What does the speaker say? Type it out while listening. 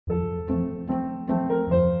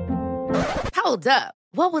Hold up.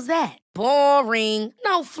 What was that? Boring.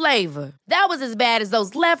 No flavor. That was as bad as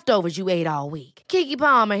those leftovers you ate all week. Keke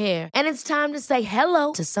Palmer here, and it's time to say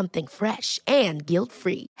hello to something fresh and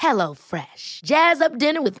guilt-free. Hello Fresh. Jazz up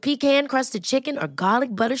dinner with pecan-crusted chicken or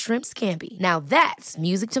garlic butter shrimp scampi. Now that's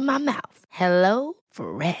music to my mouth. Hello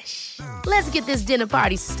Fresh. Let's get this dinner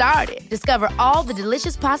party started. Discover all the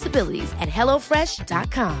delicious possibilities at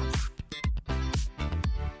hellofresh.com.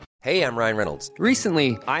 Hey, I'm Ryan Reynolds.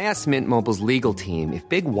 Recently, I asked Mint Mobile's legal team if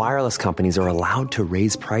big wireless companies are allowed to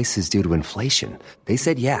raise prices due to inflation. They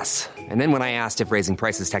said yes. And then when I asked if raising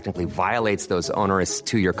prices technically violates those onerous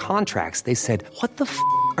two-year contracts, they said, "What the f***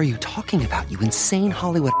 are you talking about, you insane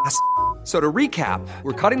Hollywood ass?" So to recap,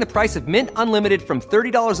 we're cutting the price of Mint Unlimited from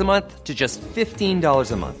 $30 a month to just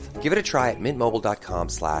 $15 a month. Give it a try at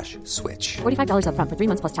mintmobile.com/switch. $45 up front for 3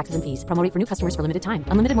 months plus taxes and fees. Promo rate for new customers for limited time.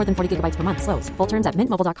 Unlimited more than 40 gigabytes per month. Slows full terms at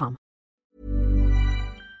mintmobile.com.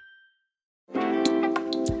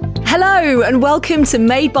 Hello and welcome to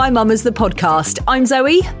Made by Mamas, the podcast. I'm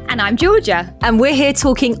Zoe. And I'm Georgia. And we're here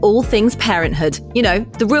talking all things parenthood. You know,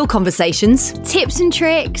 the real conversations. Tips and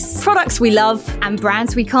tricks. Products we love. And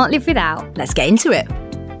brands we can't live without. Let's get into it.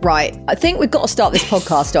 Right, I think we've got to start this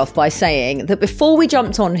podcast off by saying that before we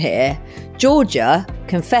jumped on here, Georgia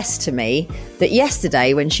confessed to me that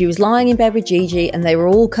yesterday when she was lying in bed with Gigi and they were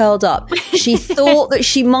all curled up, she thought that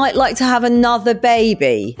she might like to have another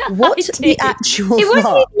baby. What the actual It wasn't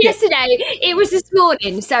fuck? yesterday, it was this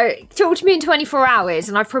morning. So talk to me in 24 hours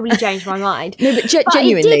and I've probably changed my mind. No, but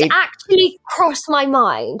genuinely. It did actually cross my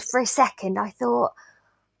mind for a second. I thought,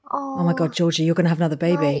 oh my God, Georgia, you're going to have another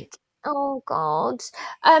baby. Right. Oh God.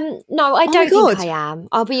 No, I don't think I am.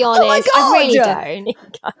 I'll be honest. Oh my God. I really don't think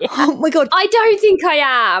I am. Oh my God. I don't think I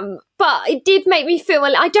am. But it did make me feel,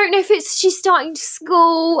 I don't know if it's she's starting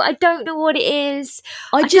school. I don't know what it is.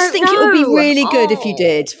 I just think it would be really good if you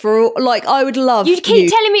did. I would love you. Keep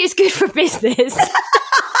telling me it's good for business.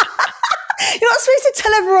 You're not supposed to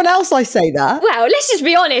tell everyone else I say that. Well, let's just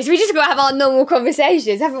be honest. We just got to have our normal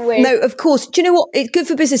conversations, haven't we? No, of course. Do you know what? It's good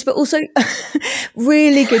for business, but also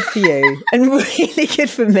really good for you and really good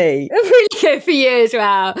for me. Really good for you as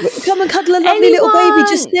well. Come and cuddle a lovely little baby.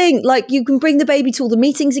 Just think, you can bring the baby to all the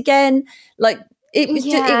meetings again. It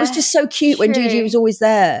was just so cute when Gigi was always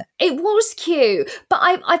there. It was cute, but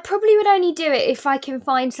I probably would only do it if I can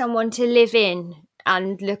find someone to live in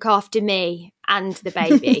and look after me and the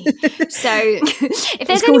baby. So if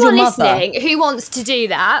there's anyone listening who wants to do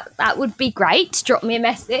that, that would be great. Drop me a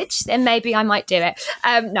message, then maybe I might do it.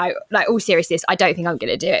 No, all seriousness, I don't think I'm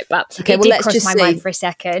going to do it, but it did cross my mind for a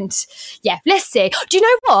second. Yeah, let's see. Do you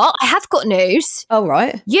know what? I have got news. Oh,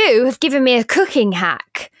 right. You have given me a cooking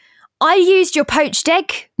hack. I used your poached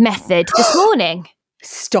egg method this morning.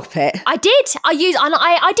 Stop it. I did. I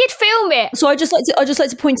did film it. So I just like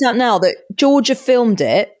to point out now that Georgia filmed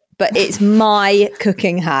it, but it's my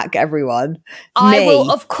cooking hack, everyone. I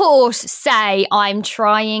will, of course, say I'm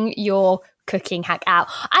trying your cooking hack out.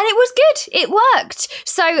 And it was good. It worked.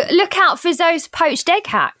 So look out for Zoe's poached egg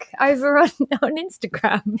hack over on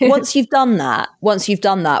Instagram. Once you've done that,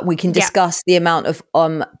 we can discuss the amount of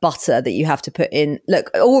butter that you have to put in.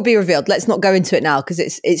 Look, it will be revealed. Let's not go into it now because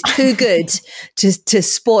it's too good to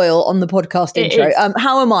spoil on the podcast intro.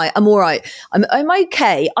 How am I? I'm all right. I'm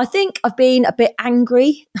okay. I think I've been a bit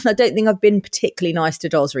angry and I don't think I've been particularly nice to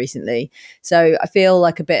Doz recently. So I feel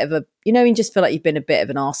like a bit of a, you just feel like you've been a bit of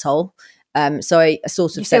an asshole. So I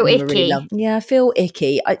sort of sent him a really love. Yeah, I feel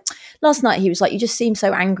icky. Last night he was like, "You just seem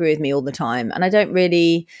so angry with me all the time," and I don't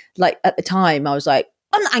really at the time. I was like,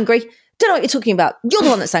 "I'm not angry. Don't know what you're talking about. You're the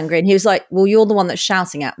one that's angry." And he was like, "Well, you're the one that's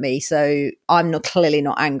shouting at me, so I'm clearly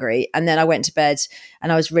not angry." And then I went to bed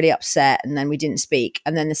and I was really upset, and then we didn't speak.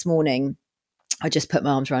 And then this morning, I just put my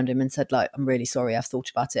arms around him and said, I'm really sorry. I've thought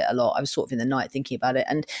about it a lot. I was sort of in the night thinking about it.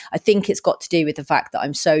 And I think it's got to do with the fact that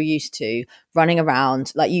I'm so used to running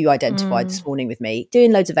around, like you identified this morning with me,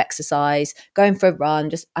 doing loads of exercise, going for a run,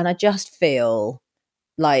 and I just feel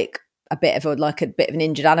like a bit of an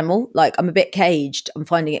injured animal. I'm a bit caged. I'm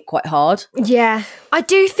finding it quite hard. Yeah. I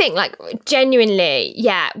do think genuinely,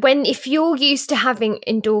 if you're used to having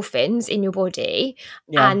endorphins in your body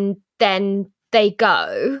and then they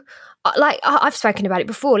go, I've spoken about it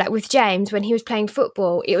before, with James, when he was playing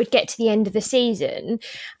football, it would get to the end of the season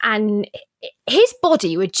and his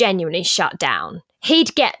body would genuinely shut down.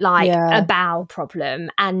 He'd get a bowel problem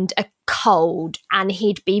and a cold and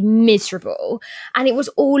he'd be miserable. And it was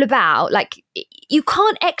all about you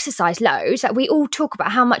can't exercise loads. We all talk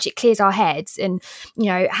about how much it clears our heads and,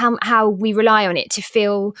 how we rely on it to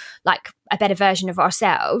feel like a better version of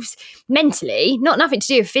ourselves mentally, nothing to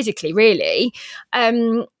do with physically, really.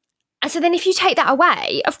 And so then if you take that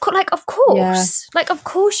away, of course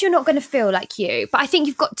you're not going to feel like you. But I think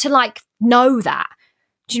you've got to like know that.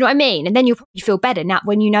 Do you know what I mean? And then you'll probably feel better now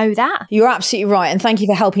when you know that. You're absolutely right. And thank you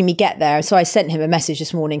for helping me get there. So I sent him a message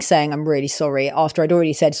this morning saying I'm really sorry after I'd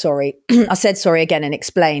already said sorry. I said sorry again and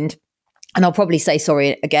explained. And I'll probably say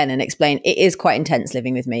sorry again and explain. It is quite intense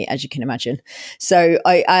living with me, as you can imagine. So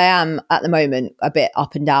I am at the moment a bit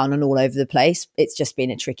up and down and all over the place. It's just been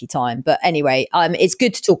a tricky time. But anyway, it's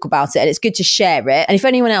good to talk about it and it's good to share it. And if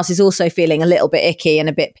anyone else is also feeling a little bit icky and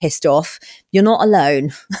a bit pissed off, you're not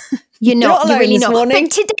alone. You're not. You're really not. Morning.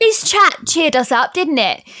 But today's chat cheered us up, didn't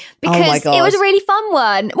it? Because it was a really fun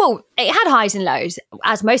one. Well, it had highs and lows,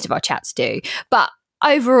 as most of our chats do. But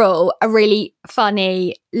overall, a really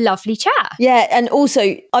funny, lovely chat. Yeah, and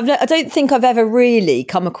also, I don't think I've ever really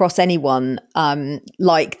come across anyone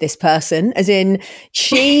like this person, as in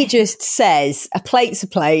she just says a plate's a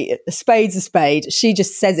plate, a spade's a spade. She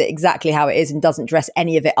just says it exactly how it is and doesn't dress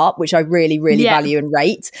any of it up, which I really, really value and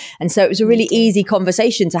rate. And so it was a really easy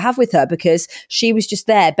conversation to have with her because she was just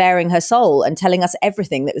there bearing her soul and telling us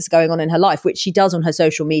everything that was going on in her life, which she does on her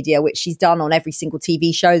social media, which she's done on every single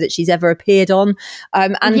TV show that she's ever appeared on.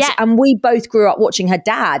 And we both grew up watching her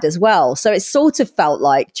dad as well. So it sort of felt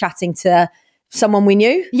like chatting to someone we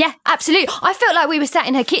knew. Yeah, absolutely. I felt like we were sat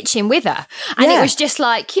in her kitchen with her. And it was just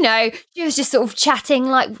like, you know, she was just sort of chatting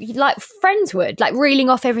like friends would, like reeling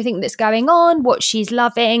off everything that's going on, what she's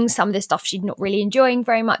loving, some of the stuff she's not really enjoying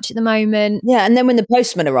very much at the moment. Yeah, and then when the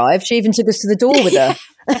postman arrived, she even took us to the door with her.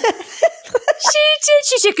 She did.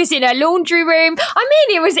 She took us in her laundry room. I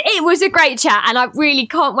mean, it was a great chat and I really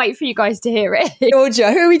can't wait for you guys to hear it.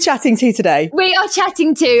 Georgia, who are we chatting to today? We are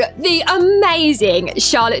chatting to the amazing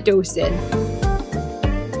Charlotte Dawson.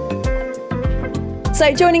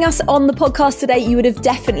 So joining us on the podcast today, you would have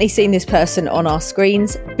definitely seen this person on our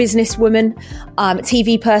screens. Businesswoman,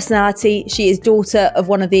 TV personality. She is daughter of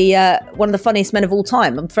one of the funniest men of all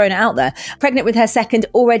time. I'm throwing it out there. Pregnant with her second,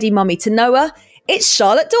 already mummy to Noah. It's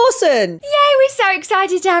Charlotte Dawson. Yay, we're so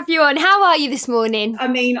excited to have you on. How are you this morning? I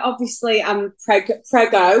mean, obviously I'm prego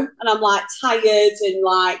and I'm like tired and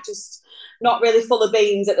like just not really full of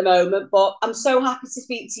beans at the moment, but I'm so happy to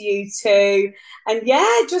speak to you too. And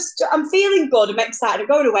yeah, just I'm feeling good. I'm excited. I'm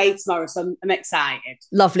going away tomorrow, so I'm excited.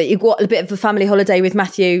 Lovely. You've got a bit of a family holiday with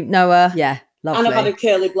Matthew, Noah. Yeah. Lovely. And I've had a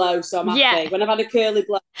curly blow, so I'm happy. Yeah. When I've had a curly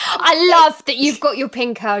blow. I love that you've got your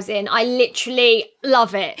pink curls in. I literally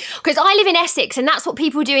love it. Because I live in Essex and that's what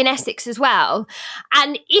people do in Essex as well.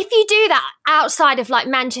 And if you do that outside of like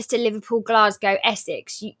Manchester, Liverpool, Glasgow,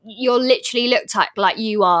 Essex, you're literally looked at like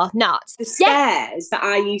you are nuts. The stares that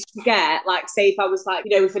I used to get, like say if I was like,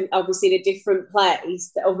 you know, obviously in a different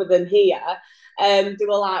place other than here, they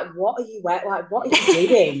were like, what are you wearing? Like, what are you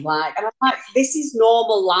doing? Like, and I'm like, this is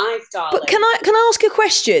normal life, darling. But can I ask a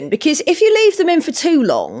question? Because if you leave them in for too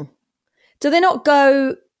long, do they not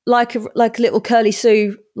go like a little curly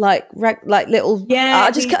Sue, like little? Yeah.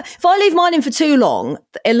 If I leave mine in for too long,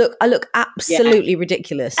 I look absolutely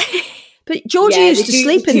ridiculous. But Georgia used to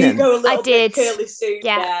sleep in them. I did. Curly Sue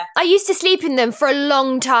there. I used to sleep in them for a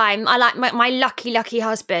long time. I like my lucky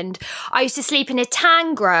husband. I used to sleep in a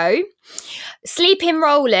Tangro, sleep in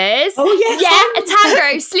rollers. Oh yeah, a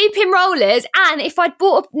Tangro, sleep in rollers. And if I'd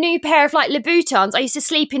bought a new pair of like Louboutins, I used to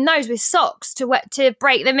sleep in those with socks to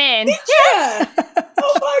break them in. Did you?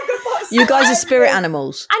 Oh my God, that's you guys are spirit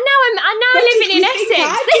animals. And now I'm living in Essex.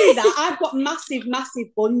 I do that. I've got massive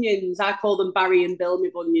bunions. I call them Barry and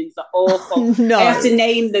Bilmy bunions. They're awful. No. I have to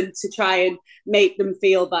name them to try and make them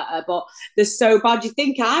feel better, but they're so bad. You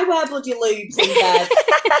think I wear bloody lubes in bed?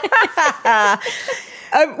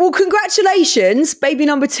 Well, congratulations, baby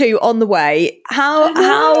number 2 on the way. How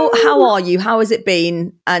are you? How has it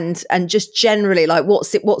been? And just generally, like,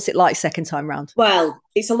 what's it like second time round? Well,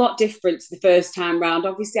 it's a lot different to the first time round.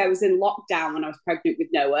 Obviously, I was in lockdown when I was pregnant with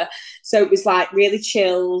Noah, so it was like really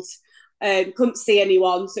chilled. Couldn't see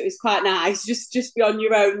anyone, so it was quite nice. Just be on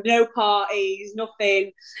your own, no parties,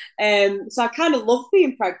 nothing. So I kind of love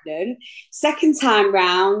being pregnant. Second time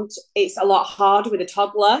round, it's a lot harder with a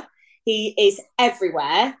toddler. He is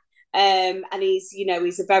everywhere, and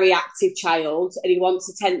he's a very active child, and he wants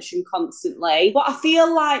attention constantly. But I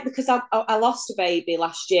feel like because I lost a baby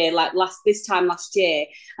last year, this time last year,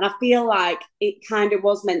 and I feel like it kind of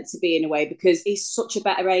was meant to be in a way because he's such a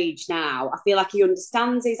better age now. I feel like he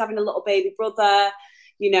understands he's having a little baby brother.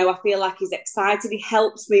 You know, I feel like he's excited. He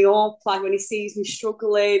helps me up, like when he sees me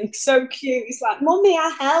struggling. So cute. He's like, Mummy, I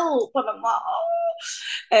help. And I'm like, oh.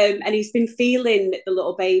 And he's been feeling the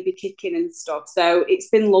little baby kicking and stuff. So it's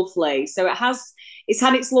been lovely. So it's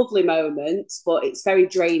had its lovely moments, but it's very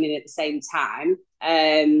draining at the same time.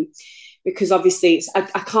 because obviously I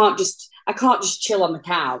can't just chill on the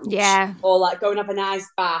couch. Yeah. Or like go and have a nice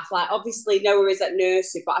bath. Like obviously Noah is at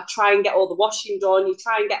nursery, but I try and get all the washing done. You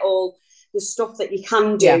try and get all the stuff that you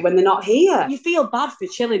can do when they're not here. You feel bad for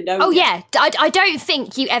chilling, don't you? Oh, yeah. I don't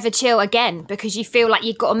think you ever chill again because you feel like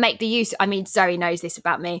you've got to make the use. I mean, Zoe knows this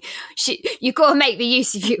about me. You've got to make the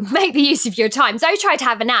use of your time. Zoe tried to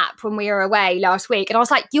have a nap when we were away last week, and I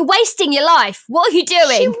was like, "You're wasting your life. What are you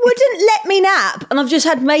doing?" She wouldn't let me nap, and I've just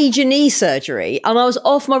had major knee surgery, and I was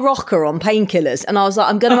off my rocker on painkillers, and I was like,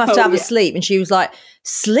 "I'm going to have a sleep," and she was like,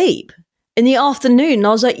 "Sleep in the afternoon?" And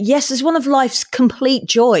I was like, yes, it's one of life's complete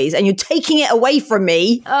joys and you're taking it away from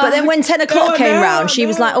me. But then when 10 o'clock came round, she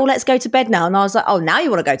was like, oh, let's go to bed now. And I was like, oh, now you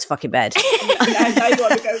want to go to fucking bed. Now you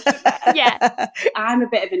want to go to bed. Yeah. I'm a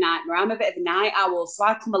bit of a nightmare. I'm a bit of a night owl, so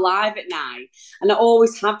I come alive at night, and I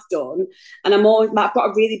always have done. And I've got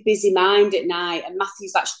a really busy mind at night. And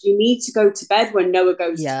Matthew's like, you need to go to bed when Noah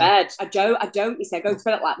goes to bed. I don't. He said, I go to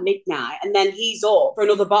bed at like midnight, and then he's up for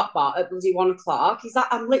another bot at bloody 1 o'clock. He's like,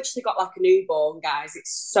 I've literally got like a newborn, guys.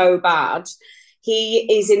 It's so bad.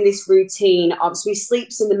 He is in this routine of, so he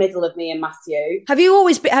sleeps in the middle of me and Matthew. Have you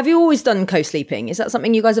always done co-sleeping? Is that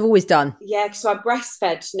something you guys have always done? Yeah, so I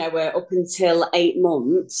breastfed Noah up until 8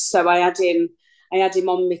 months. So I had him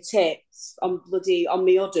on my tits, on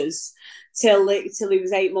my udders, till he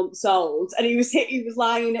was 8 months old, and he was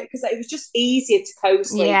lying because it was just easier to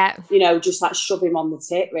co-sleep. Yeah. Just like shove him on the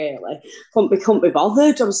tit. Really, couldn't be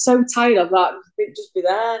bothered. I was so tired. I thought just be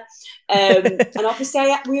there. And obviously,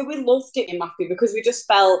 we loved it in Matthew because we just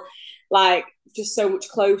felt like just so much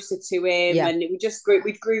closer to him, and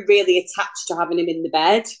we grew really attached to having him in the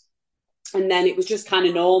bed. And then it was just kind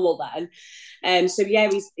of normal then. So yeah,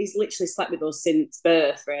 he's literally slept with us since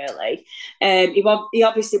birth, really. He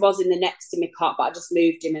obviously was in the next to me cot, but I just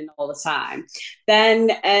moved him in all the time. Then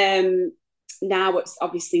now it's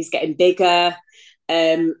obviously he's getting bigger.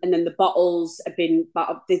 And then the bottles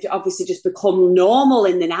they've obviously just become normal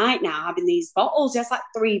in the night now, having these bottles. He has like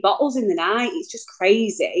 3 bottles in the night. It's just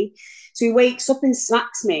crazy. So he wakes up and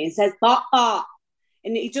smacks me and says, "Bot, bot."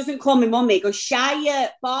 And he doesn't call me mummy. He goes, Charlotte,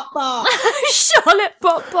 bot, bot. Charlotte,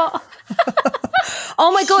 bot, bot.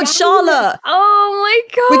 Oh my God, Charlotte. Oh my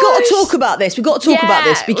God. We got to talk about this.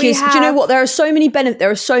 Because do you know what? There are so many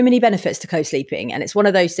benefits to co-sleeping. And it's one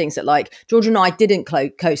of those things that, like, Georgia and I didn't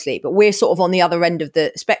co-sleep, but we're sort of on the other end of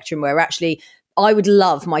the spectrum where actually I would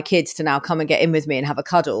love my kids to now come and get in with me and have a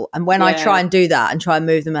cuddle. And when I try and do that and try and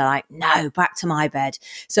move them, they're like, no, back to my bed.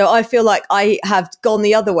 So I feel like I have gone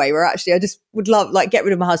the other way where actually I just would love, like, get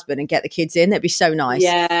rid of my husband and get the kids in. That'd be so nice.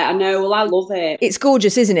 Yeah, I know. Well, I love it. It's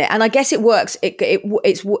gorgeous, isn't it? And I guess it works.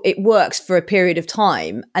 It works for a period of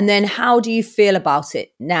time. And then how do you feel about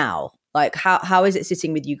it now? Like, how is it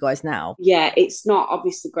sitting with you guys now? Yeah, it's not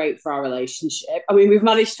obviously great for our relationship. I mean, we've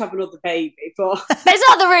managed to have another baby, but... There's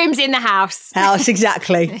other rooms in the house.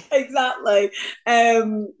 Exactly. Exactly.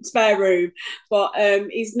 Spare room. But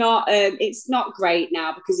it's not great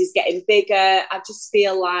now because he's getting bigger. I just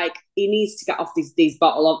feel like he needs to get off these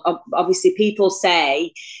bottles. Obviously, people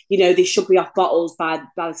say, they should be off bottles by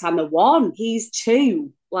the time they're 1. He's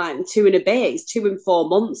 2, like 2 and a bit. He's 2 and 4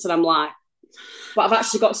 months. And I'm like... But I've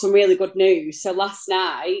actually got some really good news. So last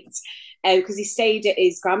night, because he stayed at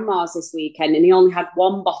his grandma's this weekend and he only had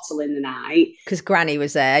 1 bottle in the night. Because Granny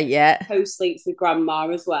was there, yeah. Co-sleeps with Grandma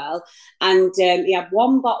as well. And he had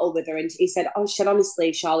 1 bottle with her and he said,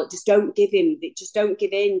 honestly, Charlotte, just don't give in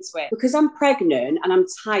to it. Because I'm pregnant and I'm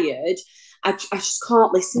tired, I just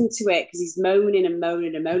can't listen to it because he's moaning and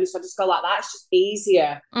moaning and moaning. So I just go like that. It's just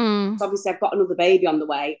easier. So obviously I've got another baby on the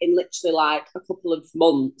way in literally like a couple of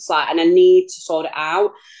months, and I need to sort it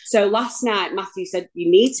out. So last night Matthew said, you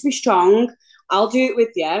need to be strong. I'll do it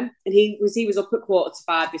with you. And he was up at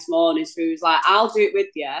 4:45 this morning. So he was like, I'll do it with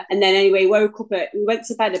you. And then anyway, we went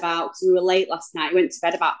to bed because we were late last night. We went to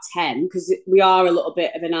bed about 10 because we are a little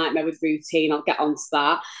bit of a nightmare with routine. I'll get onto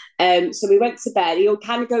that. So we went to bed. He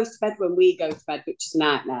kind of goes to bed when we go to bed, which is a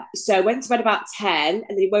nightmare. So I went to bed about 10 and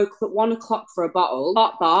then he woke up at 1 o'clock for a bottle.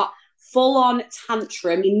 Bot. Full on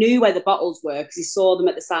tantrum. He knew where the bottles were because he saw them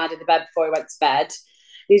at the side of the bed before he went to bed.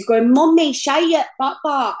 He's going, Mummy, Shia,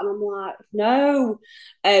 bot. And I'm like, no.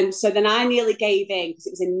 So then I nearly gave in because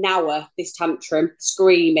it was an hour, this tantrum,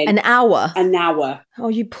 screaming. An hour? An hour. Oh,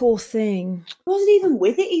 you poor thing. I wasn't even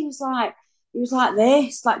with it. He was like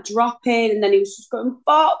this, like dropping. And then he was just going,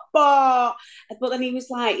 bot. But then he was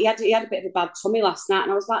like, he had a bit of a bad tummy last night.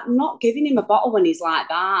 And I was like, I'm not giving him a bottle when he's like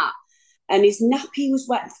that. And his nappy was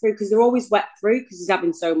wet through because they're always wet through because he's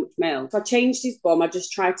having so much milk. So I changed his bum. I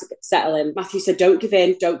just tried to settle him. Matthew said, don't give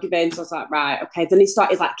in. So I was like, right, okay. Then he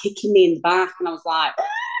started like kicking me in the back and I was like,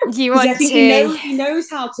 You want I think to. he knows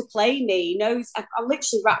how to play me. He knows. I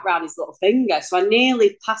literally wrapped around his little finger, so I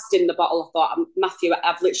nearly passed him the bottle. I thought, Matthew,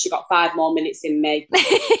 I've literally got 5 more minutes in me.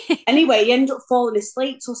 Anyway, he ended up falling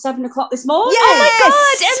asleep till 7 o'clock this morning. Yes! Oh my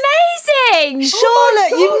God, amazing!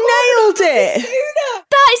 Charlotte, you nailed it.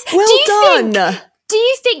 That is, Well done. Do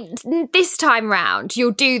you think this time round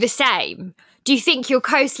you'll do the same? Do you think you'll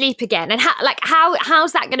co-sleep again? And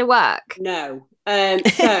how's that going to work? No.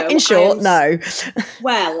 So in short, no.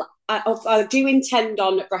 Well, I do intend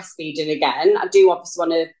on breastfeeding again. I do obviously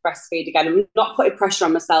want to breastfeed again. I'm not putting pressure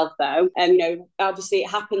on myself though. Obviously it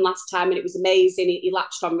happened last time and it was amazing. He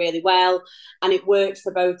latched on really well and it worked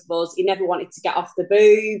for both of us. He never wanted to get off the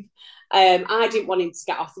boob. I didn't want him to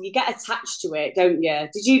get off. You get attached to it, don't you?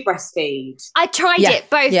 Did you breastfeed? I tried it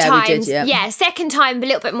both times. We did, yeah. Second time a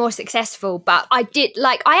little bit more successful, but I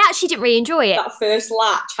actually didn't really enjoy it. That first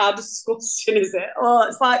latch, how disgusting is it? Oh,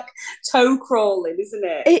 it's like toe crawling, isn't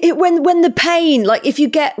it? When the pain, like if you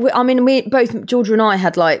get, I mean, we both, Georgia and I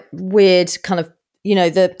had like weird kind of,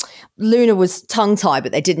 the Luna was tongue tied,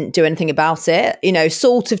 but they didn't do anything about it.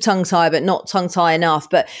 Sort of tongue tie, but not tongue tie enough.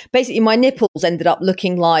 But basically, my nipples ended up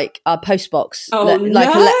looking like a postbox, like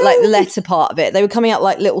the letter part of it. They were coming out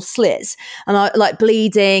like little slits, and I like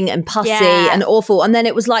bleeding and pussy and awful. And then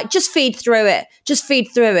it was like, just feed through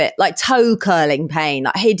it, like toe curling pain,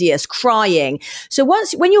 like hideous, crying. So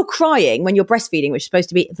when you're crying, when you're breastfeeding, which is supposed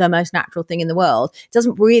to be the most natural thing in the world, it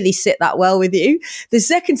doesn't really sit that well with you. The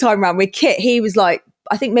second time around with Kit, he was like,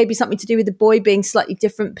 I think maybe something to do with the boy being slightly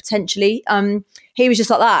different potentially. He was just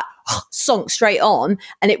like that, sunk straight on.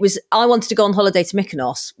 And I wanted to go on holiday to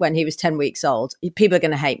Mykonos when he was 10 weeks old. People are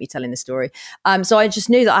going to hate me telling this story. So I just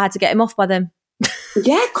knew that I had to get him off by then.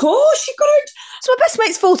 Yeah, of course, you got to. It's my best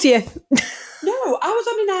mate's 40th. No, I was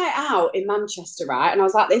on a night out in Manchester, right? And I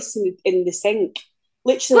was like this in the sink,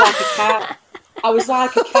 literally like a cow. I was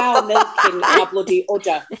like a cow milking my bloody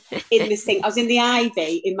udder in the sink. I was in the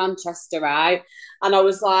Ivy in Manchester, right? And I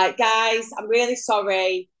was like, guys, I'm really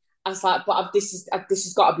sorry. I was like, but this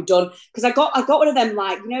has got to be done because I got one of them,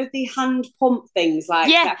 like, the hand pump things,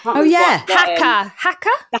 like hacker. The hacker.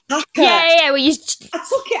 Yeah. Well, I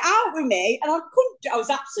took it out with me, and I couldn't. I was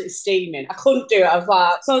absolutely steaming. I couldn't do it. I was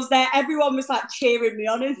like, so I was there. Everyone was like cheering me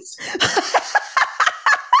on.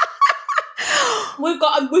 We've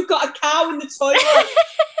got a cow in the toilet.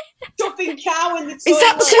 Stuffing cow in the toilet.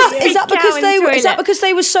 Is that because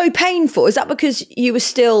they were so painful? Is that because you were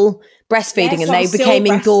still breastfeeding and they became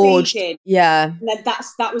engorged? Yeah. And then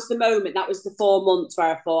that was the moment. That was the 4 months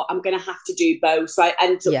where I thought I'm going to have to do both. So I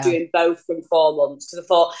ended up doing both from 4 months because I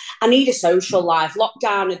thought I need a social life.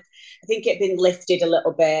 Lockdown, I think it had been lifted a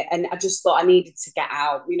little bit, and I just thought I needed to get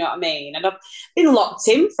out. You know what I mean? And I've been locked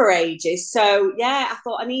in for ages. So yeah, I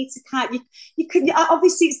thought I need to you could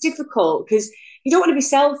obviously it's difficult because you don't want to be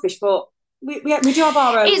selfish, but we do have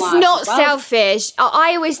our own lives. It's not selfish.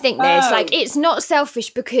 I always think this, like, it's not selfish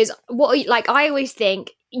because I always think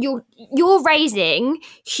you're raising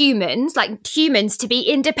humans to be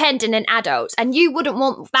independent and adults, and you wouldn't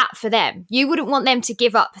want that for them. You wouldn't want them to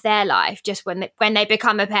give up their life just when they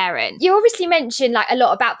become a parent. You obviously mentioned like a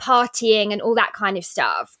lot about partying and all that kind of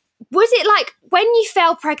stuff. Was it like when you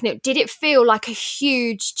fell pregnant, did it feel like a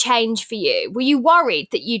huge change for you? Were you worried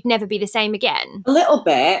that you'd never be the same again? A little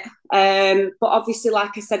bit. But obviously,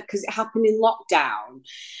 like I said, because it happened in lockdown,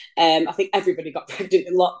 I think everybody got pregnant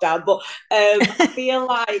in lockdown. But I feel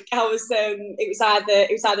like I was.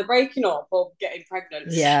 It was either breaking up or getting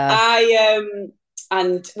pregnant. Yeah.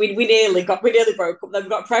 And we nearly broke up. Then we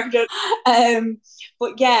got pregnant.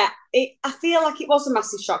 But yeah, I feel like it was a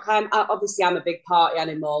massive shock. I'm a big party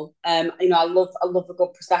animal. I love a good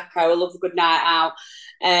prosecco. I love a good night out.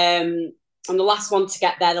 I'm the last one to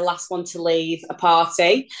get there, the last one to leave a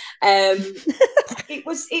party. It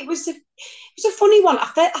was a funny one.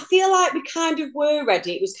 I feel like we kind of were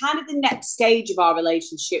ready. It was kind of the next stage of our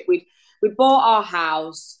relationship. We bought our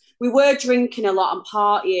house. We were drinking a lot and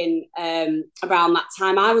partying around that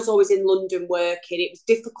time. I was always in London working. It was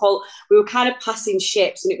difficult. We were kind of passing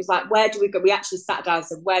ships, and it was like, where do we go? We actually sat down and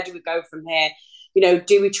said, where do we go from here?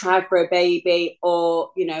 Do we try for a baby,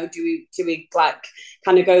 or do we like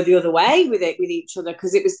kind of go the other way with each other?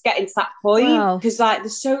 Because it was getting to that point. Because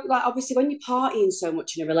obviously when you're partying so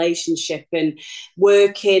much in a relationship and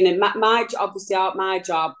working, and my job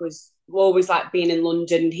was always like being in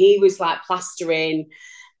London. He was like plastering.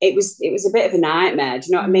 It was a bit of a nightmare. Do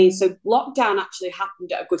you know what I mean? So lockdown actually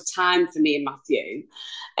happened at a good time for me and Matthew,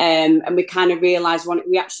 and we kind of realised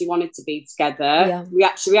we actually wanted to be together. Yeah. We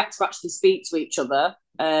had to actually speak to each other.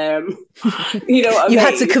 You know what I mean? You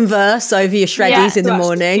had to converse over your shreddies in the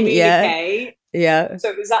morning. Yeah. Yeah. So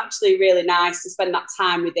it was actually really nice to spend that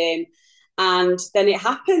time with him. And then it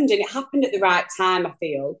happened at the right time, I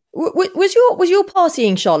feel. Was your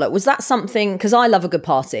partying, Charlotte? Was that something? Because I love a good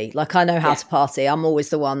party. Like, I know how to party. I'm always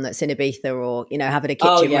the one that's in Ibiza or having a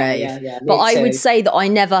kitchen rave. But I would say that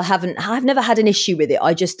I've never had an issue with it.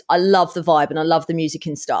 I love the vibe and I love the music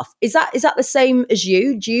and stuff. Is that the same as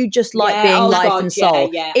you? Do you just like being life and soul?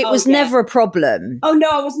 It was never a problem. Oh no,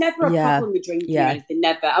 I was never a problem with drinking or anything.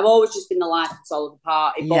 Never. I've always just been the life and soul of the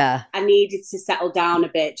party. But I needed to settle down a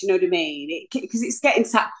bit. Do you know what I mean? Because it's getting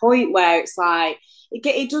to that point where it's like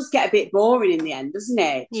it does get a bit boring in the end, doesn't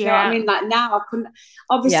it? Do you know what I mean? Like now I couldn't.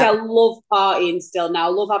 Obviously, I love partying still now. I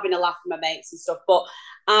love having a laugh with my mates and stuff. But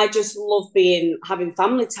I just love having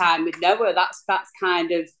family time with Noah. That's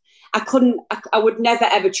kind of. I would never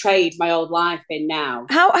ever trade my old life in now.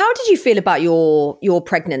 How did you feel about your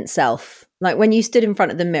pregnant self? Like when you stood in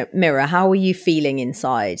front of the mirror, how were you feeling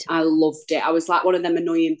inside? I loved it. I was like one of them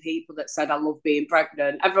annoying people that said I love being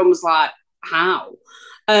pregnant. Everyone was like, how?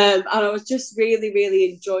 And I was just really,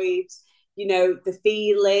 really enjoyed, the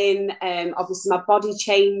feeling, obviously my body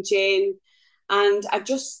changing. And I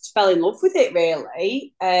just fell in love with it,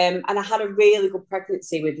 really. And I had a really good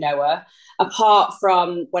pregnancy with Noah, apart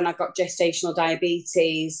from when I got gestational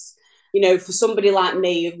diabetes. For somebody like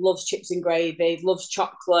me who loves chips and gravy, loves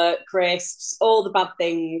chocolate, crisps, all the bad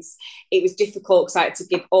things, it was difficult because I had to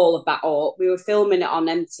give all of that up. We were filming it on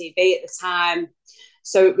MTV at the time.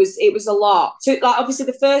 So it was a lot. So obviously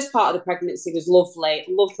the first part of the pregnancy was lovely.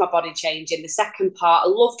 Loved my body changing. The second part, I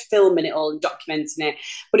loved filming it all and documenting it.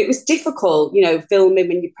 But it was difficult, filming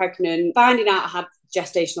when you're pregnant, finding out I had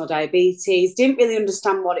gestational diabetes. Didn't really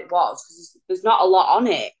understand what it was because there's not a lot on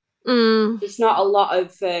it. There's not a lot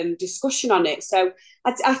of discussion on it. So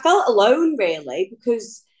I felt alone really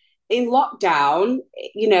because in lockdown,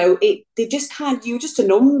 you were just a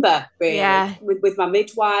number really. Yeah. With my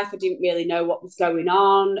midwife, I didn't really know what was going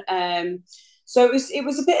on. So it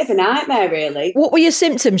was a bit of a nightmare really. What were your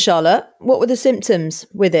symptoms, Charlotte? What were the symptoms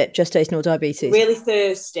with it, gestational diabetes? Really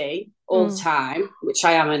thirsty all the time, which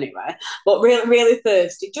I am anyway, but really, really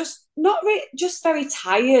thirsty. Just very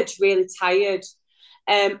tired, really tired.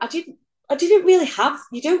 I didn't really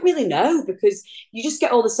you don't really know because you just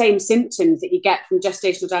get all the same symptoms that you get from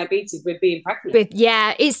gestational diabetes with being pregnant. Did you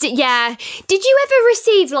ever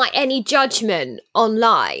receive like any judgment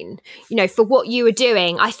online, for what you were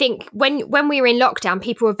doing? I think when we were in lockdown,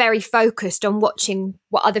 people were very focused on watching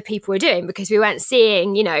what other people were doing because we weren't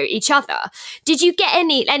seeing, each other. Did you get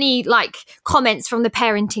any like comments from the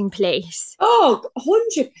parenting police? Oh,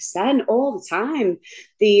 100% all the time.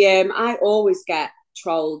 I always get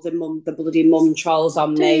trolled, the bloody mum trolls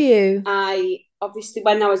on me. Do you? I obviously,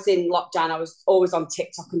 when I was in lockdown, I was always on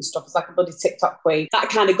TikTok and stuff. I was like a bloody TikTok queen. That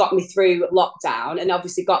kind of got me through lockdown, and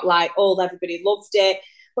obviously got like everybody loved it.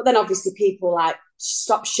 But then obviously people like,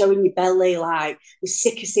 stop showing your belly. Like, we're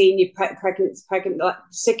sick of seeing you pregnant. Like,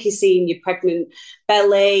 sick of seeing your pregnant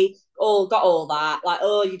belly. Got all that. Like,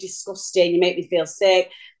 oh, you're disgusting. You make me feel sick.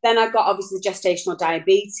 Then I got obviously gestational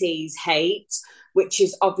diabetes hate, which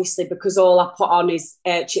is obviously because all I put on is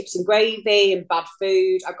chips and gravy and bad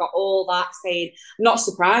food. I got all that saying, I'm not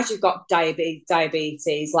surprised you've got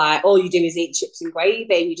diabetes. Like, all you do is eat chips and gravy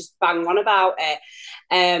and you just bang on about it.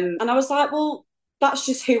 And I was like, well, that's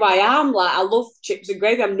just who I am. Like, I love chips and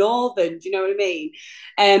gravy. I'm northern. Do you know what I mean?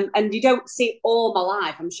 And you don't see all my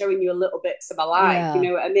life. I'm showing you a little bits of my life. Yeah. You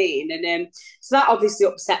know what I mean? And so that obviously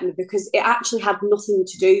upset me because it actually had nothing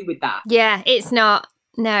to do with that. Yeah, it's not.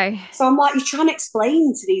 No. So I'm like, you're trying to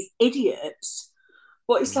explain to these idiots.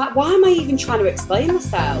 But it's like, why am I even trying to explain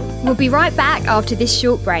myself? We'll be right back after this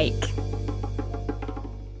short break.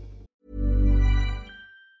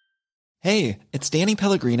 Hey, it's Danny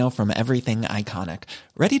Pellegrino from Everything Iconic.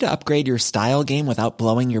 Ready to upgrade your style game without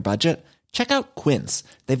blowing your budget? Check out Quince.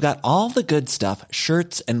 They've got all the good stuff,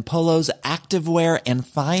 shirts and polos, activewear, and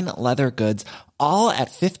fine leather goods, all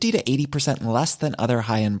at 50 to 80% less than other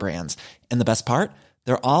high-end brands. And the best part?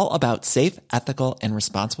 They're all about safe, ethical, and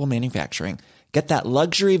responsible manufacturing. Get that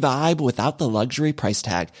luxury vibe without the luxury price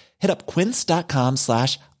tag. Hit up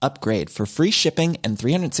quince.com/upgrade for free shipping and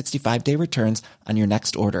 365-day returns on your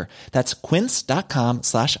next order. That's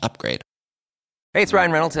quince.com/upgrade. Hey, it's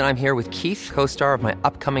Ryan Reynolds, and I'm here with Keith, co-star of my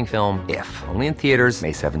upcoming film, If, only in theaters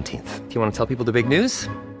May 17th. Do you want to tell people the big news?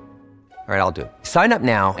 All right, I'll do it. Sign up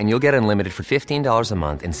now and you'll get unlimited for $15 a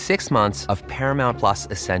month and 6 months of Paramount Plus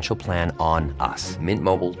Essential Plan on us.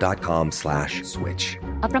 mintmobile.com/switch.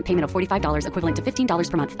 Upfront payment of $45 equivalent to $15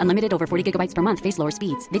 per month. Unlimited over 40 gigabytes per month. Face lower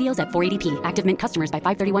speeds. Videos at 480p. Active Mint customers by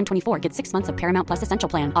 531.24 get 6 months of Paramount Plus Essential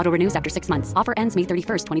Plan. Auto renews after 6 months. Offer ends May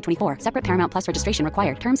 31st, 2024. Separate Paramount Plus registration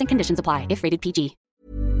required. Terms and conditions apply if rated PG.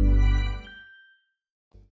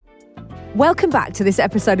 Welcome back to this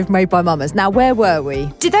episode of Made by Mamas. Now, where were we?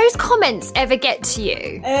 Did those comments ever get to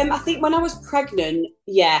you? I think when I was pregnant,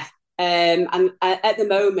 yeah. And at the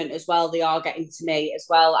moment as well, they are getting to me as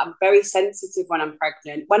well. I'm very sensitive when I'm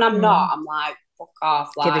pregnant. When I'm not, I'm like, fuck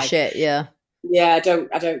off. Like, Give a shit, yeah. Yeah, I don't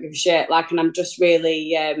give a shit. Like, and I'm just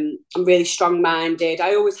really, I'm really strong-minded.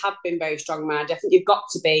 I always have been very strong-minded. I think you've got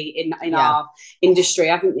to be in our industry,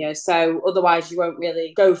 haven't you? So otherwise you won't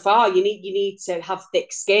really go far. You need to have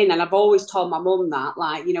thick skin. And I've always told my mum that,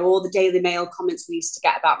 like, you know, all the Daily Mail comments we used to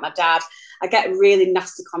get about my dad. I get really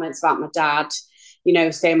nasty comments about my dad, you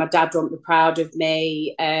know, saying my dad won't be proud of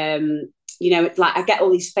me. You know, like I get all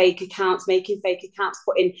these fake accounts, making fake accounts,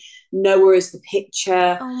 putting Noah as the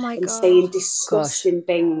picture and saying disgusting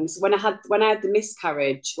things. When I had the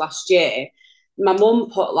miscarriage last year, my mum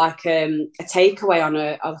put like a takeaway on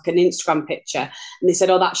like an Instagram picture, and they said,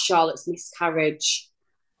 "Oh, that's Charlotte's miscarriage."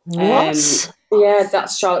 What? Yeah,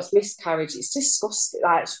 that's Charlotte's miscarriage. It's disgusting.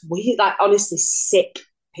 Like, it's weird. Like, honestly, sick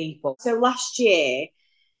people. So last year,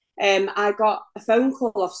 I got a phone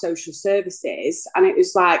call off social services, and it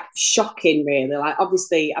was like shocking, really. Like,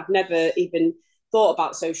 obviously, I've never even thought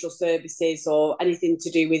about social services or anything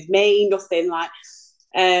to do with me, nothing. Like,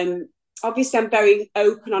 obviously, I'm very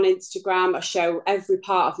open on Instagram. I show every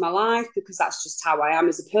part of my life because that's just how I am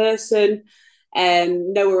as a person.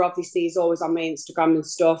 Noah obviously is always on my Instagram and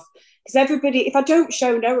stuff. Because everybody, if I don't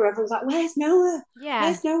show Noah, everyone's like, "Where's Noah? Yeah.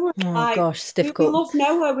 Where's Noah?" Oh, like, gosh, it's difficult. We love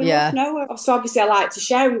Noah. We love Noah. So obviously I like to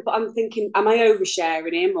share him, but I'm thinking, am I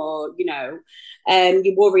oversharing him? Or, you know,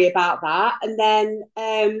 you worry about that. And then,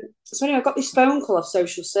 so anyway, I got this phone call of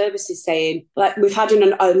social services saying, like, we've had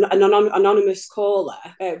an anonymous caller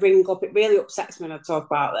ring up. It really upsets me when I talk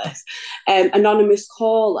about this. Anonymous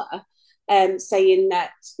caller saying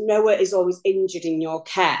that Noah is always injured in your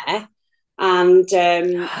care. And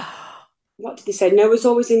what did they say? Noah's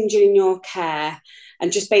always injured in your care,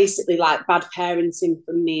 and just basically like bad parenting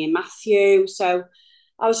from me and Matthew. So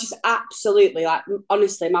I was just absolutely, like,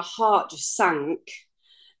 honestly, my heart just sank.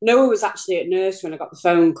 Noah was actually at nurse when I got the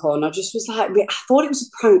phone call, and I just was like, I thought it was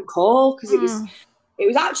a prank call because it was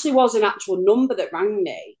an actual number that rang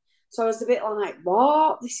me. So I was a bit like,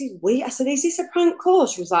 what? This is weird. I said, is this a prank call?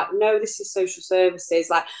 She was like, no, this is social services.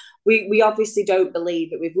 Like, we obviously don't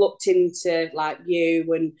believe it. We've looked into, like,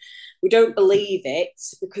 you, and we don't believe it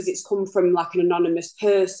because it's come from, like, an anonymous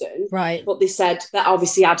person. Right. But they said they're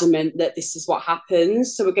obviously adamant that this is what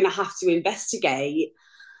happens. So we're going to have to investigate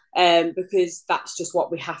because that's just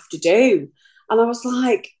what we have to do. And I was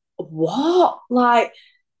like, what? Like,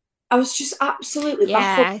 I was just absolutely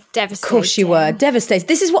baffled. Devastated. Of course you were. Devastated.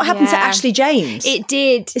 This is what happened to Ashley James. It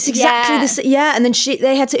did. It's exactly this. Yeah, and then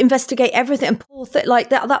they had to investigate everything. And poor thing,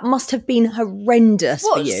 like that must have been horrendous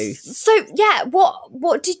for you. So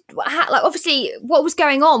obviously, what was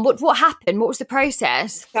going on? What happened? What was the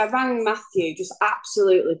process? I rang Matthew, just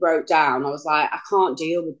absolutely broke down. I was like, I can't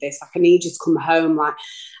deal with this. Like, I need you to come home. Like,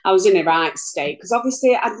 I was in a right state because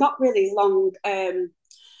obviously I'd not really long.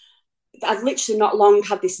 I'd literally not long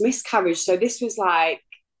had this miscarriage. So this was like,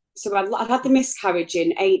 I'd had the miscarriage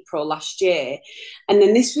in April last year. And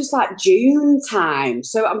then this was like June time.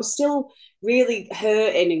 So I'm still really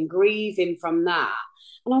hurting and grieving from that.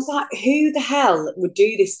 And I was like, who the hell would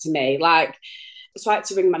do this to me? Like, so I had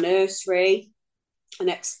to ring my nursery and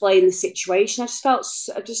explain the situation. I just felt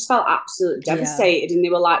absolutely devastated. And they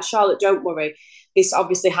were like, Charlotte, don't worry. This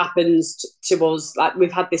obviously happens to us. Like,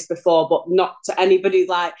 we've had this before, but not to anybody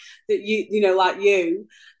like that. You know, like you.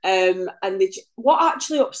 And what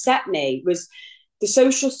actually upset me was the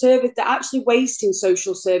social service. They're actually wasting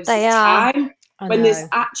social services time when there's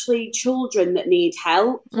actually children that need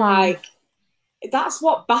help. Like, that's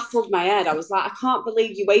what baffled my head. I was like, I can't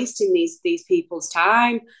believe you're wasting these people's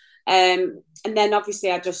time. And then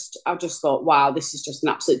obviously I just thought, wow, this is just an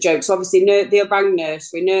absolute joke. So obviously they rang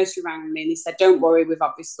nursery rang me and they said, don't worry, we've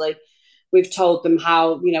told them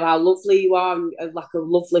how lovely you are, and like a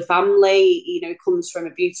lovely family, you know, comes from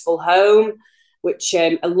a beautiful home, which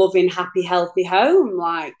a loving, happy, healthy home,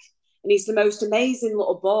 like, and he's the most amazing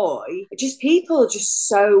little boy. Just people are just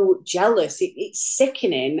so jealous. It's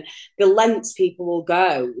sickening the lengths people will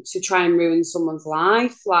go to try and ruin someone's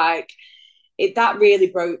life. Like, that really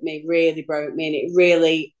broke me, and it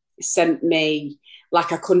really sent me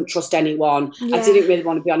like I couldn't trust anyone. I didn't really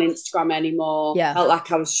want to be on Instagram anymore. Yeah. Felt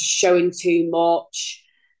like I was just showing too much.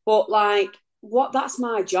 But like, that's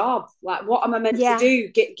my job. Like, what am I meant to do?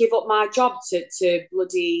 Give up my job to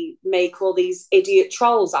bloody make all these idiot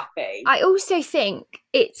trolls happy? I also think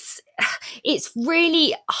it's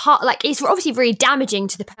really hard. Like, it's obviously very damaging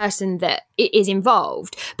to the person that it is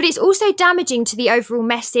involved, but it's also damaging to the overall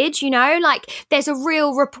message, you know? Like, there's a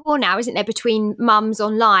real rapport now, isn't there, between mums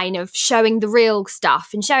online of showing the real stuff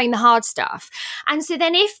and showing the hard stuff. And so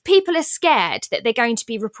then if people are scared that they're going to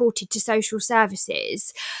be reported to social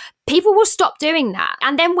services, people will stop doing that.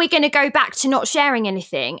 And then we're going to go back to not sharing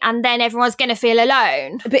anything. And then everyone's going to feel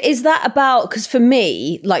alone. But is that about, because for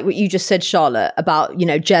me, like what you just said, Charlotte, about, you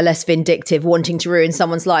know, jealous, vindictive, wanting to ruin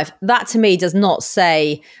someone's life, that to me does not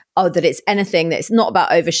say, that it's anything, that it's not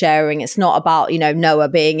about oversharing. It's not about, you know, Noah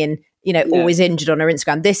being always injured on her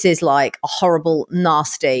Instagram. This is like a horrible,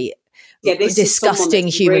 nasty, disgusting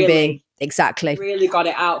human being. Exactly. Really got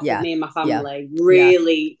it out for me and my family.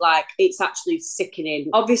 Really, like, it's actually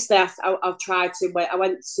sickening. Obviously, I've tried to,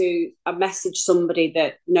 I messaged somebody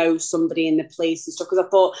that knows somebody in the police and stuff, because I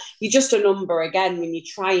thought, you're just a number again when you're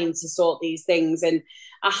trying to sort these things. And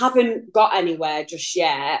I haven't got anywhere just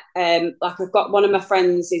yet. Like, I've got one of my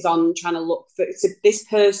friends is on trying to look for, so this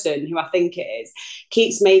person who I think it is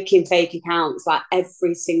keeps making fake accounts like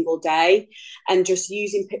every single day and just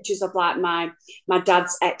using pictures of like my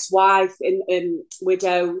dad's ex-wife and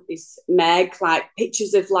widow is Meg, like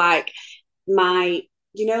pictures of like my,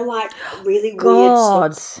 you know, like really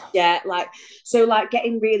weird stuff. Yeah, like, so like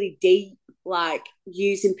getting really deep, like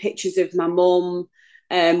using pictures of my mum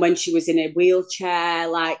when she was in a wheelchair,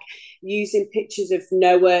 like using pictures of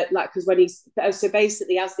Noah, like, because when so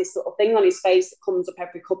basically he has this little thing on his face that comes up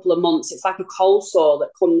every couple of months. It's like a cold sore that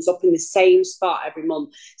comes up in the same spot every month.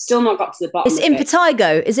 Still not got to the bottom. It's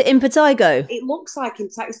impetigo. Is it impetigo? It looks like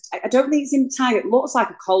I don't think it's impetigo. It looks like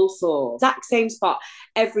a cold sore. Exact same spot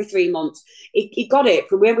every 3 months. He got it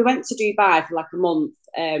from when we went to Dubai for like a month,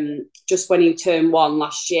 just when he turned 1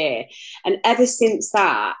 last year, and ever since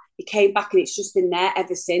that, he came back and it's just been there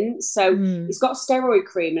ever since. So he's got steroid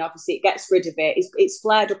cream and obviously it gets rid of it. It's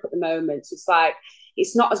flared up at the moment. So it's like,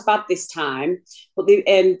 it's not as bad this time, but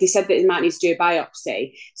they said that they might need to do a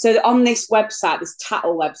biopsy. So on this website, this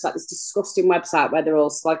tattle website, this disgusting website where they're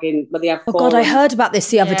all slugging, where they have. Oh God, I heard about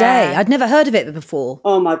this the other day. I'd never heard of it before.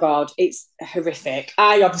 Oh my God, it's horrific.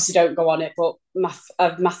 I obviously don't go on it, but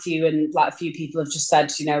Matthew and like a few people have just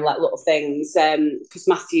said, you know, like little things. Because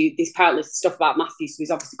Matthew, there's apparently stuff about Matthew, so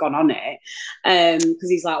he's obviously gone on it. Because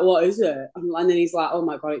he's like, what is it? And then he's like, oh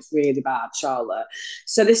my God, it's really bad, Charlotte.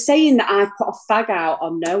 So they're saying that I've put a fag out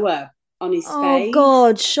on Noah on his face. Oh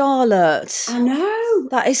God, Charlotte. I know.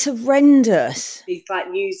 That is horrendous. He's like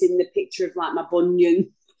using the picture of like my bunion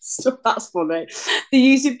stuff. That's funny. They're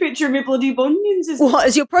using a picture of my bloody bunions. What,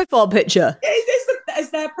 as your profile picture?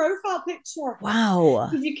 It's their profile picture. Wow.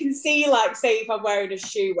 You can see, like, say if I'm wearing a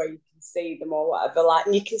shoe where you can see them or whatever, like,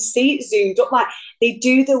 and you can see it zoomed up. Like, they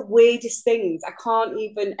do the weirdest things. I can't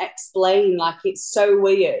even explain. Like, it's so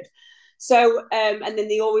weird. So, and then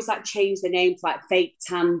they always like change the name to like fake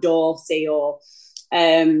tan Dawson or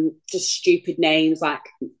just stupid names, like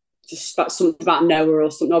just about something about Noah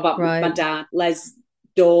or something, or about my dad, Les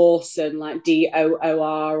Dawson, like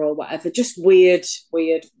DOOR or whatever. Just weird.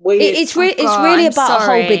 It's really about a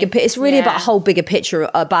whole bigger. It's really about a whole bigger picture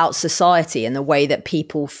about society and the way that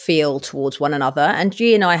people feel towards one another. And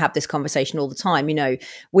G and I have this conversation all the time. You know,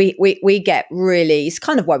 we get really. It's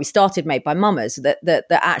kind of why we started Made by Mamas. That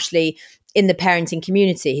actually, in the parenting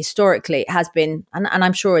community, historically, it has been, and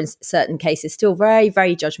I'm sure in certain cases, still very,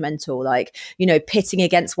 very judgmental, like, you know, pitting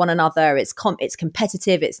against one another. It's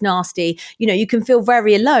competitive, it's nasty. You know, you can feel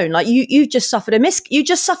very alone. Like you just suffered a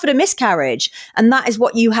miscarriage, and that is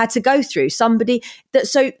what you had to go through. So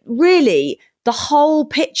really, the whole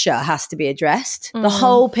picture has to be addressed. The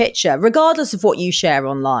whole picture, regardless of what you share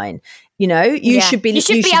online. You know, you should be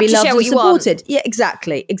loved and supported. Yeah,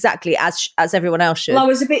 exactly, as everyone else should. Well, I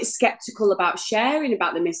was a bit skeptical about sharing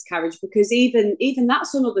about the miscarriage because even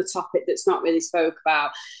that's another topic that's not really spoke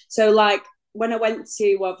about. So, like when I went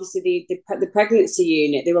to obviously the pregnancy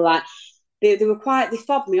unit, they were like, they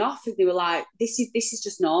fobbed me off and they were like, this is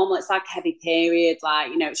just normal. It's like a heavy period,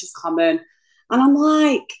 like, you know, it's just common. And I'm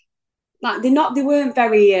like they weren't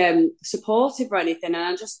very supportive or anything. And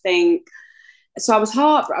I just think. So I was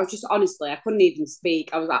honestly, I couldn't even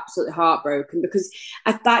speak. I was absolutely heartbroken because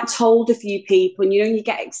I told a few people, and you know, and you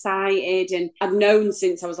get excited, and I've known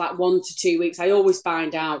since I was like 1 to 2 weeks. I always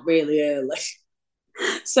find out really early.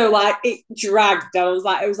 So like it dragged. It was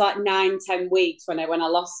like 9-10 weeks when I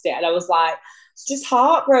lost it, and I was like, was just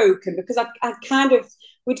heartbroken because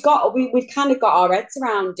we'd kind of got our heads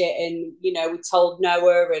around it, and we told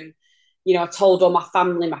Noah, and I told all my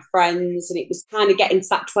family, my friends, and it was kind of getting to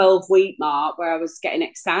that 12-week mark where I was getting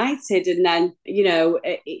excited. And then,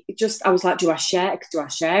 I was like, do I share it?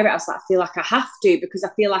 I was like, I feel like I have to, because I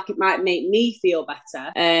feel like it might make me feel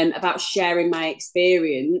better about sharing my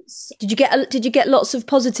experience. Did you get lots of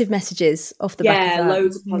positive messages off the back of that? Yeah,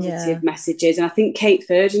 loads of positive messages. And I think Kate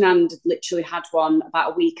Ferdinand literally had one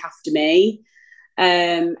about a week after me.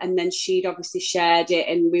 And then she'd obviously shared it,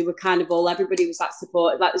 and we were kind of everybody was like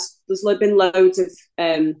supportive. Like there's been loads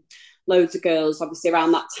of girls obviously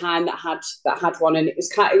around that time that had one, and it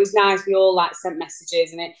was nice. We all like sent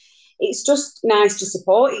messages, and it's just nice to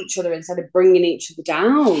support each other instead of bringing each other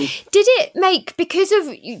down. Did it make, because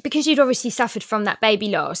you'd obviously suffered from that baby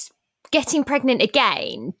loss, getting pregnant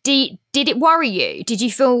again, did it worry you? Did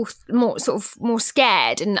you feel more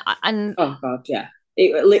scared and oh God, yeah.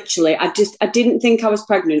 It literally, I didn't think I was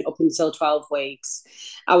pregnant up until 12 weeks.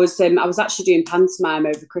 I was actually doing pantomime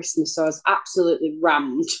over Christmas, so I was absolutely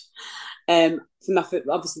rammed. Obviously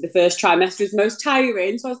the first trimester was most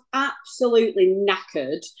tiring, so I was absolutely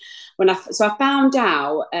knackered. I found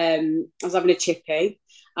out I was having a chippy,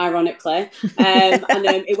 ironically, and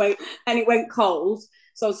it went cold.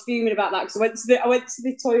 So I was fuming about that, because I went to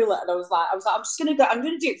the toilet, and I was like, I'm just gonna go. I'm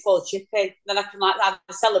gonna do it full chippy. Then I can either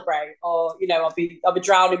celebrate, or I'll be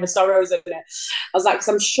drowning my sorrows in it. I was like, because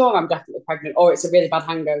I'm sure I'm definitely pregnant, or it's a really bad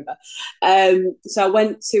hangover. So I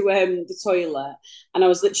went to the toilet, and I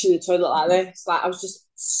was literally in the toilet like this. Like, I was just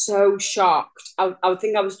so shocked. I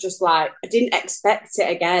think I was just like, I didn't expect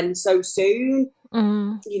it again so soon.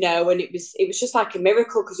 And it was just like a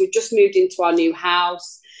miracle, because we've just moved into our new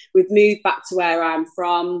house. We've moved back to where I'm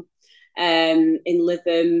from, in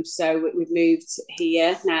Lytham. So we've moved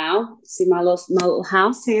here now. See my little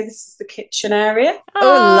house here. This is the kitchen area. Oh,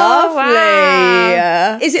 lovely!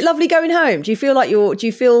 Wow. Is it lovely going home? Do you feel like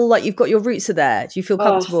you've got your roots are there? Do you feel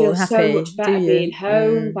comfortable and happy? I feel so much better being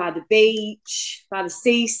home, by the beach, by the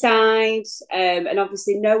seaside, and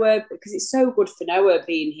obviously Noah, because it's so good for Noah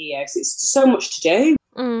being here, because it's so much to do.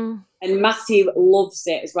 And Matthew loves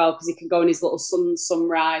it as well, because he can go on his little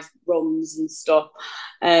sunrise runs and stuff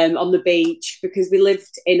on the beach, because we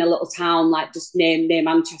lived in a little town like just near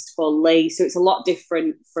Manchester called Lee, so it's a lot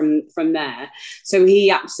different from there. So he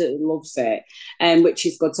absolutely loves it, which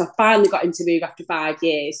is good. So I finally got him to move after 5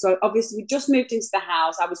 years. So obviously we just moved into the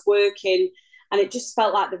house. I was working, and it just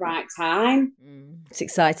felt like the right time. It's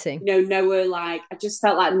exciting. Noah, I just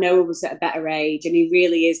felt like Noah was at a better age, and he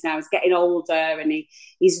really is now. He's getting older, and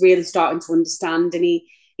he's really starting to understand, and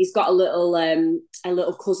he's got a little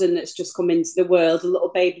cousin that's just come into the world, a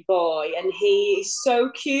little baby boy, and he is so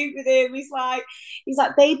cute with him. He's like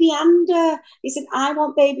baby Ander. He said, I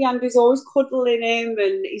want baby Ander. He's always cuddling him,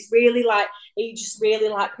 and he's really he just really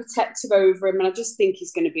protective over him, and I just think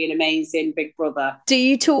he's going to be an amazing big brother. Do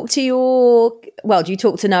you talk to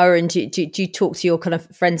Noah, and do you talk to your kind of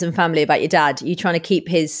friends and family about your dad? Are you trying to keep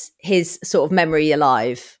his sort of memory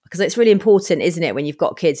alive? Because it's really important, isn't it, when you've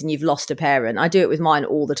got kids and you've lost a parent? I do it with mine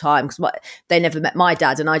all the time, because they never met my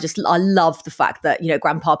dad, and I love the fact that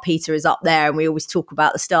Grandpa Peter is up there, and we always talk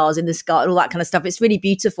about the stars in the sky and all that kind of stuff. It's really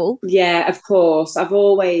beautiful. Yeah, of course. I've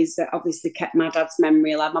always obviously kept my dad's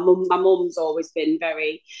memory alive. My mum's always been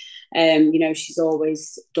very, she's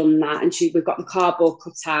always done that, and we've got the cardboard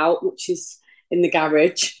cutout, which is in the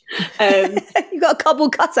garage. You've got a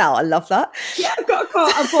cardboard cutout. I love that. Yeah, I've got a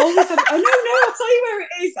cardboard. I've always had, oh no, I'll tell you where it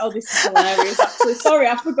is. Oh, this is hilarious, actually. Sorry,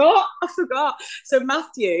 I forgot. So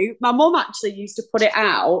Matthew, my mum actually used to put it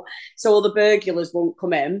out so all the burglars won't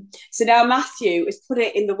come in. So now Matthew has put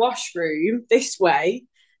it in the washroom this way.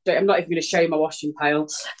 I'm not even going to show you my washing pile.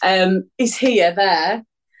 He's here, there.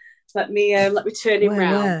 Let me turn him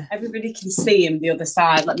round. Where? Everybody can see him the other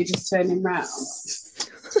side. Let me just turn him round.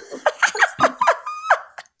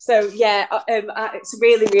 So yeah, it's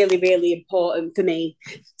really, really, really important for me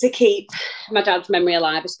to keep my dad's memory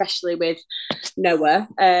alive, especially with Noah.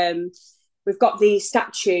 We've got the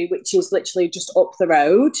statue, which is literally just up the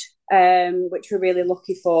road, which we're really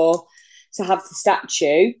lucky for to have the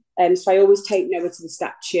statue. So I always take Noah to the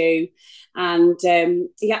statue. And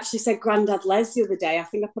he actually said Grandad Les the other day. I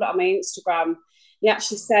think I put it on my Instagram. He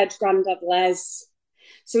actually said Grandad Les.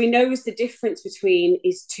 So he knows the difference between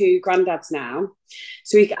his two granddads now.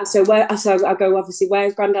 So I go, obviously,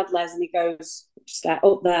 where's Grandad Les? And he goes, just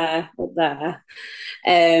up there.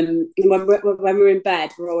 And when we're in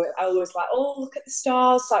bed, I always like, oh, look at the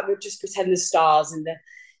stars. Like, we just pretend the stars and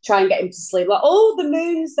try and get him to sleep. Like, oh, the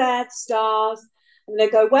moon's there, the stars. And they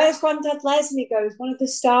go, where's Grandad Les? And he goes, one of the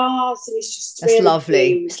stars. And it's just That's really lovely.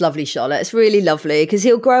 cute. It's lovely, Charlotte. It's really lovely because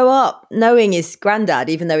he'll grow up knowing his granddad,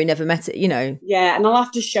 even though he never met it, you know. Yeah, and I'll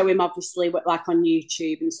have to show him, obviously, like on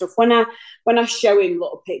YouTube and stuff. When I show him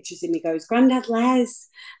little pictures and he goes, Grandad Les.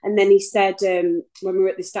 And then he said, when we were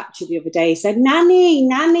at the statue the other day, he said, Nanny,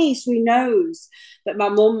 Nanny. So he knows that my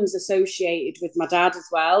mum's associated with my dad as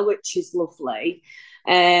well, which is lovely.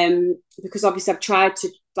 Because obviously I've tried to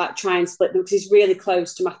try and split them because he's really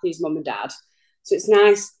close to Matthew's mum and dad. So it's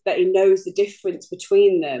nice that he knows the difference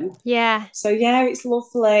between them. Yeah. So yeah, it's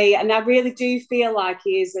lovely. And I really do feel like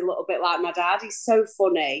he is a little bit like my dad. He's so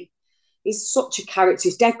funny. He's such a character.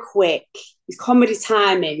 He's dead quick. His comedy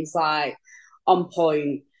timing's like on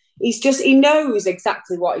point. He knows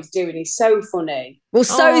exactly what he's doing. He's so funny. Well,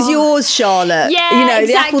 so is yours, Charlotte. Yeah, you know,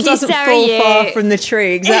 exactly, the apple doesn't so fall you. far from the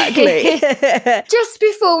tree. Exactly. Just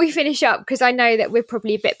before we finish up, because I know that we're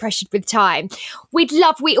probably a bit pressured with time, we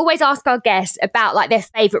always ask our guests about like their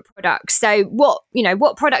favourite products. So what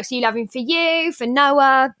products are you loving for you, for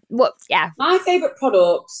Noah? My favourite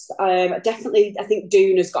products, definitely, I think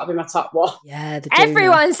Doona's got to be my top one. Yeah, the Doona.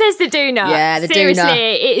 Everyone says the Doona. Yeah, the Seriously,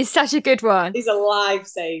 Doona. it is such a good one. It's a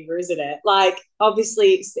lifesaver, isn't it? Like,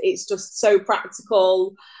 obviously, it's just so practical,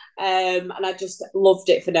 and I just loved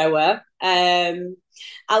it for Noah. I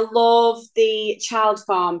love the Child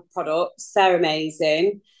Farm products. They're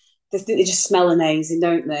amazing. They just smell amazing,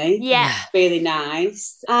 don't they? Yeah. Really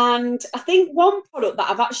nice. And I think one product that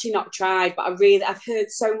I've actually not tried, but I've heard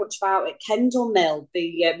so much about it, Kendall Milk,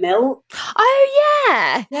 the milk. Oh,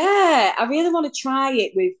 yeah. Yeah, I really want to try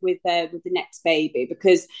it with the next baby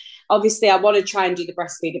because obviously I want to try and do the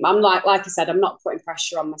breastfeeding. I'm like I said, I'm not putting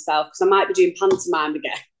pressure on myself because I might be doing pantomime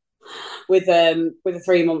again with a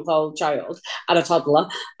 3-month-old child and a toddler.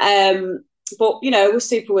 But, you know, we're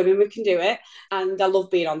super women. We can do it. And I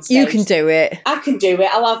love being on stage. You can do it. I can do it.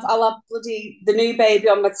 I'll have bloody the new baby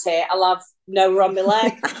on my tit. I'll have Noah on my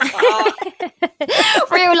leg.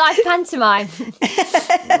 Real life pantomime.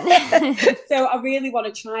 So I really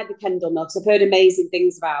want to try the Kendall Milk. I've heard amazing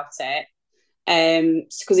things about it.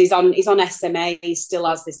 Because he's on SMA. He still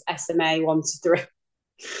has this SMA 1 to 3.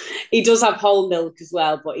 He does have whole milk as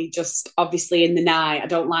well, but he just, obviously in the night, I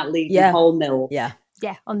don't like leaving whole milk. Yeah.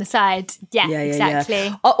 Yeah, on the side. Yeah, exactly.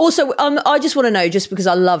 Yeah. Also, I just want to know, just because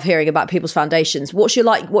I love hearing about people's foundations, what's your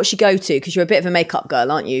go-to? Because you're a bit of a makeup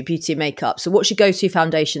girl, aren't you? Beauty and makeup. So what's your go-to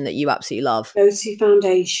foundation that you absolutely love? Go-to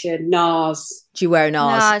foundation, NARS. Do you wear a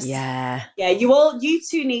NARS? NARS. Yeah. Yeah, you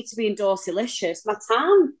two need to be in Dawsonlicious. My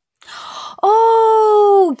tan.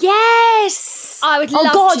 Oh, yes. I would love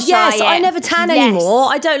to try it. I never tan anymore.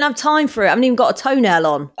 I don't have time for it. I haven't even got a toenail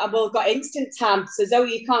on. I've got instant tan, so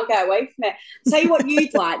Zoe, you can't get away from it. Tell you what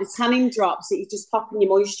you'd like, the tanning drops that you just pop in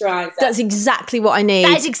your moisturiser. That's exactly what I need.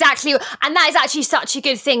 That is exactly, and that is actually such a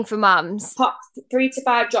good thing for mums. Pop 3 to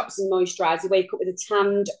 5 drops in moisturiser, wake up with a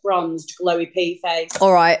tanned, bronzed, glowy pea face.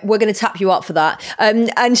 All right, we're going to tap you up for that.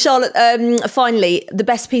 And Charlotte, finally, the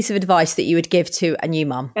best piece of advice that you would give to a new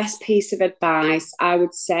mum? Best piece of advice, I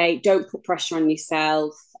would say, don't put pressure on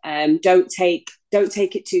yourself. Don't take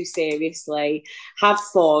it too seriously. Have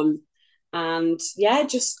fun, and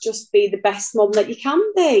just be the best mum that you can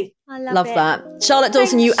be. I love it. that, Charlotte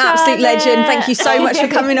Dawson. Thanks, you absolute Charlotte. legend. Thank you so much for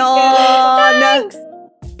coming on. Thanks.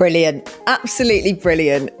 Brilliant, absolutely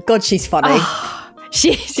brilliant. God, she's funny.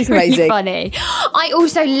 She's amazing. really funny. I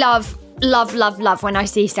also love when I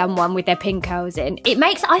see someone with their pin curls in.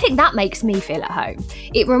 I think that makes me feel at home.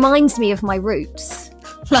 It reminds me of my roots.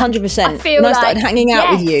 100%. feel When I like- started hanging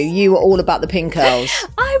out with yes. you were all about the pin curls.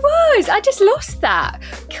 I just lost that.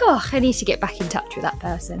 God, I need to get back in touch with that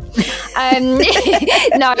person.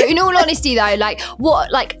 No, in all honesty though, what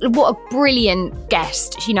a brilliant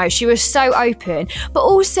guest. You know, she was so open, but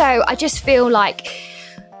also I just feel like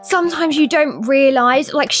sometimes you don't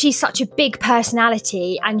realise, like, she's such a big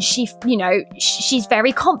personality and she's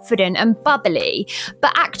very confident and bubbly,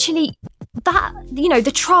 but actually that,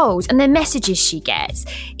 the trolls and the messages she gets,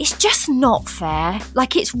 it's just not fair.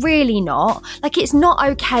 Like, it's really not. Like, it's not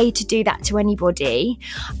okay to do that to anybody.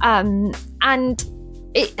 And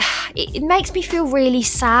it makes me feel really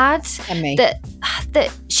sad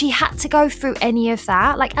that she had to go through any of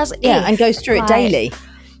that. Like, and goes through it daily.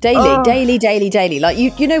 Daily. Like,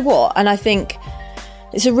 you know what? And I think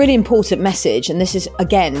it's a really important message. And this is,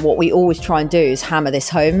 again, what we always try and do is hammer this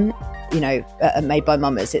home, Made by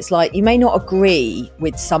Mummers. It's like, you may not agree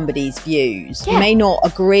with somebody's views. Yeah. You may not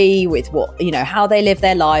agree with what, how they live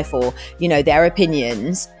their life or, their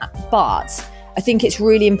opinions. But I think it's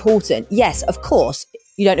really important. Yes, of course,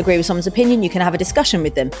 you don't agree with someone's opinion, you can have a discussion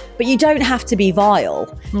with them. But you don't have to be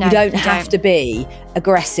vile. No, you don't have to be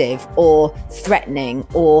aggressive or threatening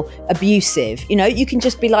or abusive. You know, you can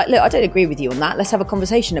just be like, look, I don't agree with you on that. Let's have a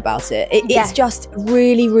conversation about it. It's just a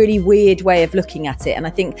really, really weird way of looking at it. And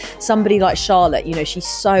I think somebody like Charlotte, you know, she's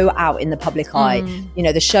so out in the public eye. You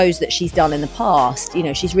know, the shows that she's done in the past, you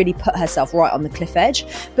know, she's really put herself right on the cliff edge.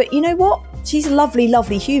 But you know what? She's a lovely,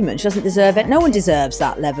 lovely human. She doesn't deserve it. No one deserves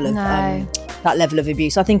that level of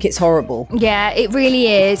abuse. I think it's horrible. Yeah, it really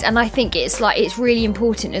is. And I think it's really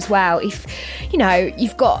important as well. If, you know,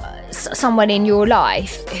 you've got someone in your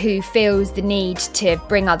life who feels the need to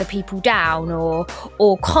bring other people down or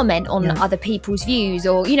comment on other people's views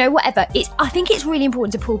or, you know, whatever, I think it's really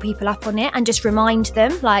important to pull people up on it and just remind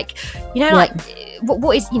them, like, you know, like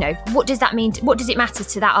what is, you know, what does that mean? What does it matter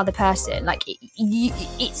to that other person? Like,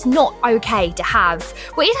 it's not okay to have,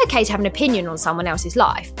 well, it's okay to have an opinion on someone else's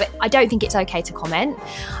life, but I don't think it's okay to comment.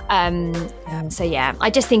 So yeah,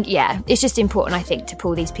 I just think, it's just important, I think, to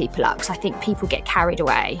pull these people up, because I think people get carried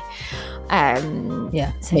away. Me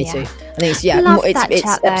too. I think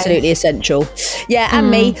it's absolutely essential.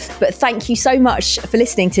 Me. But thank you so much for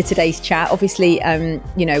listening to today's chat. Obviously,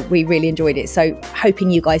 you know, we really enjoyed it, so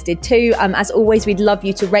hoping you guys did too. As always, we'd love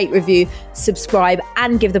you to rate, review, subscribe,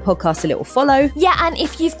 and give the podcast a little follow. And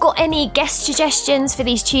if you've got any guest suggestions for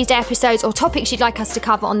these Tuesday episodes or topics you'd like us to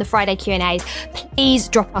cover on the Friday Q&As, please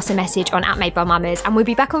drop us a message on @MadeByMummers, and we'll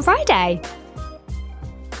be back on Friday.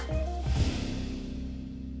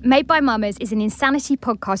 Made by Mummers is an Insanity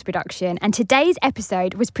podcast production, and today's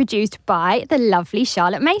episode was produced by the lovely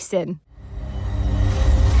Charlotte Mason.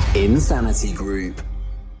 Insanity Group.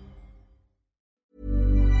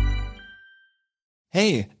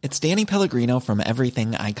 Hey, it's Danny Pellegrino from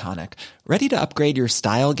Everything Iconic. Ready to upgrade your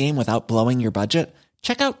style game without blowing your budget?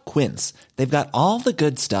 Check out Quince. They've got all the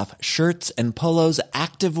good stuff, shirts and polos,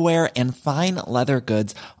 activewear, and fine leather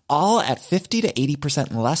goods, all at 50 to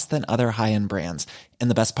 80% less than other high-end brands. And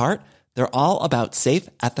the best part? They're all about safe,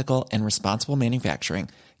 ethical, and responsible manufacturing.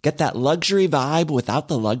 Get that luxury vibe without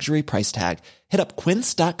the luxury price tag. Hit up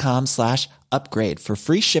quince.com/upgrade for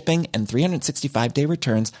free shipping and 365-day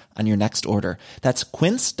returns on your next order. That's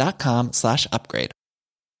quince.com/upgrade.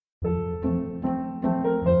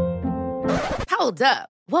 Hold up.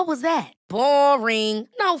 What was that? Boring.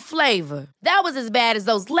 No flavor. That was as bad as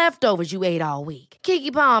those leftovers you ate all week.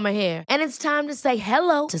 Keke Palmer here. And it's time to say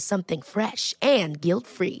hello to something fresh and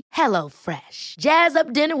guilt-free. Hello Fresh. Jazz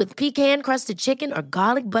up dinner with pecan-crusted chicken or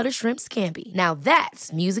garlic butter shrimp scampi. Now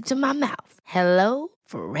that's music to my mouth. Hello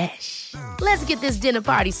Fresh. Let's get this dinner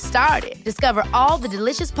party started. Discover all the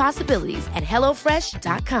delicious possibilities at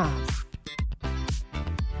HelloFresh.com.